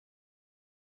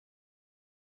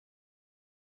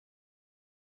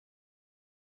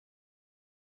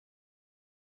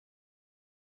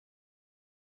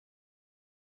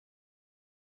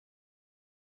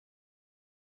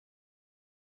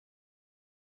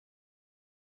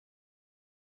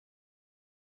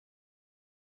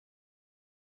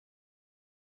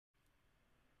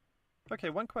Okay,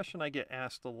 one question I get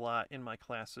asked a lot in my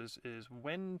classes is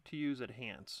when to use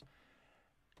enhance.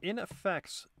 In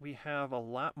effects, we have a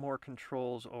lot more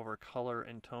controls over color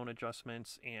and tone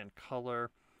adjustments and color.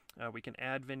 We can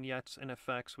add vignettes in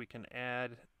effects, we can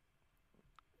add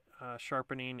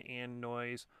sharpening and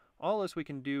noise. All this we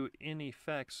can do in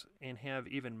effects and have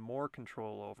even more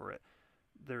control over it.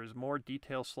 There's more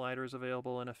detail sliders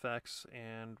available in effects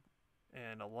and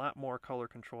a lot more color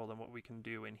control than what we can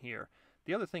do in here.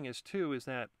 The other thing is too is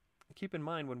that keep in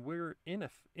mind when we're in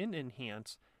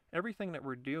enhance, everything that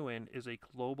we're doing is a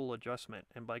global adjustment,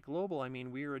 and by global I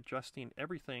mean we are adjusting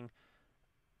everything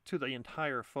to the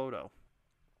entire photo,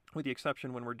 with the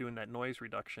exception when we're doing that noise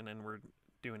reduction and we're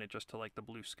doing it just to like the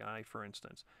blue sky, for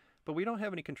instance. But we don't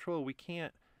have any control. We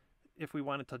can't, if we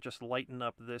wanted to just lighten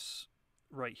up this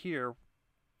right here,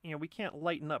 we can't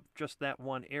lighten up just that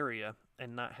one area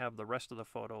and not have the rest of the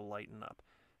photo lighten up.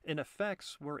 In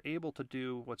effects, we're able to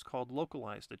do what's called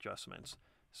localized adjustments.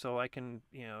 So I can,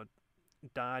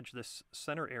 dodge this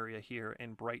center area here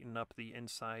and brighten up the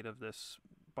inside of this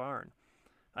barn.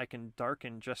 I can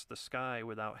darken just the sky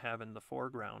without having the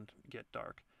foreground get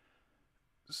dark.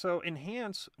 So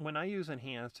enhance, when I use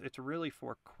enhance, it's really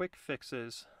for quick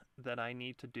fixes that I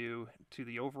need to do to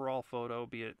the overall photo,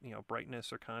 be it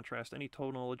brightness or contrast, any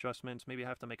tonal adjustments. Maybe I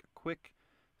have to make a quick,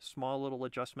 small little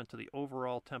adjustment to the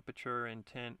overall temperature and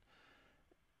tint.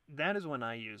 That is when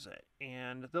I use it,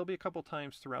 and there'll be a couple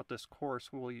times throughout this course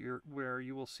where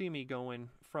you will see me going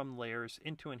from layers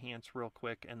into enhance real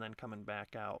quick and then coming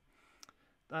back out.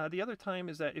 The other time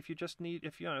is that if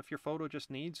your photo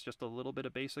just needs just a little bit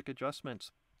of basic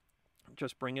adjustments,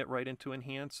 just bring it right into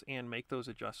enhance and make those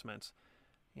adjustments.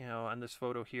 On this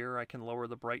photo here, I can lower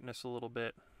the brightness a little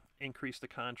bit, increase the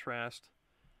contrast,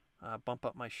 bump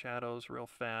up my shadows real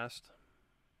fast.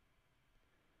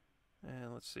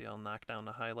 And let's see, I'll knock down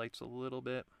the highlights a little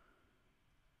bit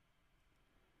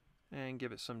and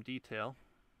give it some detail.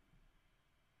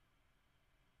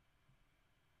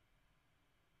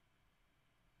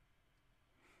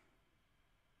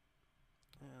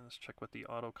 And let's check what the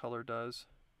auto color does.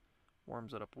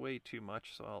 Warms it up way too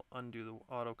much, so I'll undo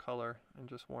the auto color and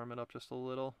just warm it up just a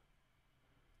little.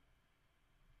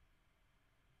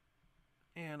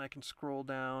 And I can scroll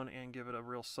down and give it a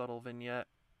real subtle vignette.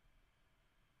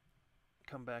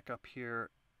 Come back up here,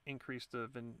 increase the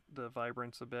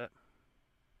vibrance a bit.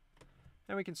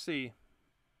 And we can see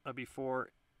a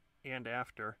before and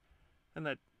after. And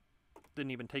that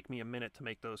didn't even take me a minute to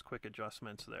make those quick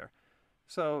adjustments there.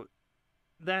 So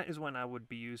that is when I would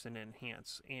be using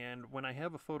enhance. And when I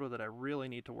have a photo that I really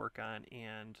need to work on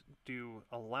and do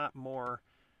a lot more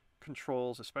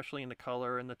controls, especially in the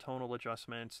color and the tonal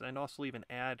adjustments, and also even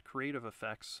add creative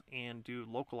effects and do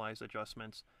localized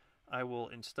adjustments, I will,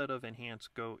 instead of enhance,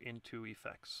 go into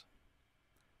effects.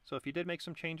 So if you did make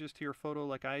some changes to your photo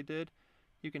like I did,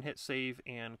 you can hit save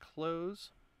and close.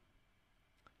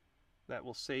 That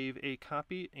will save a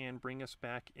copy and bring us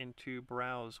back into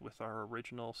browse with our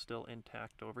original still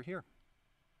intact over here.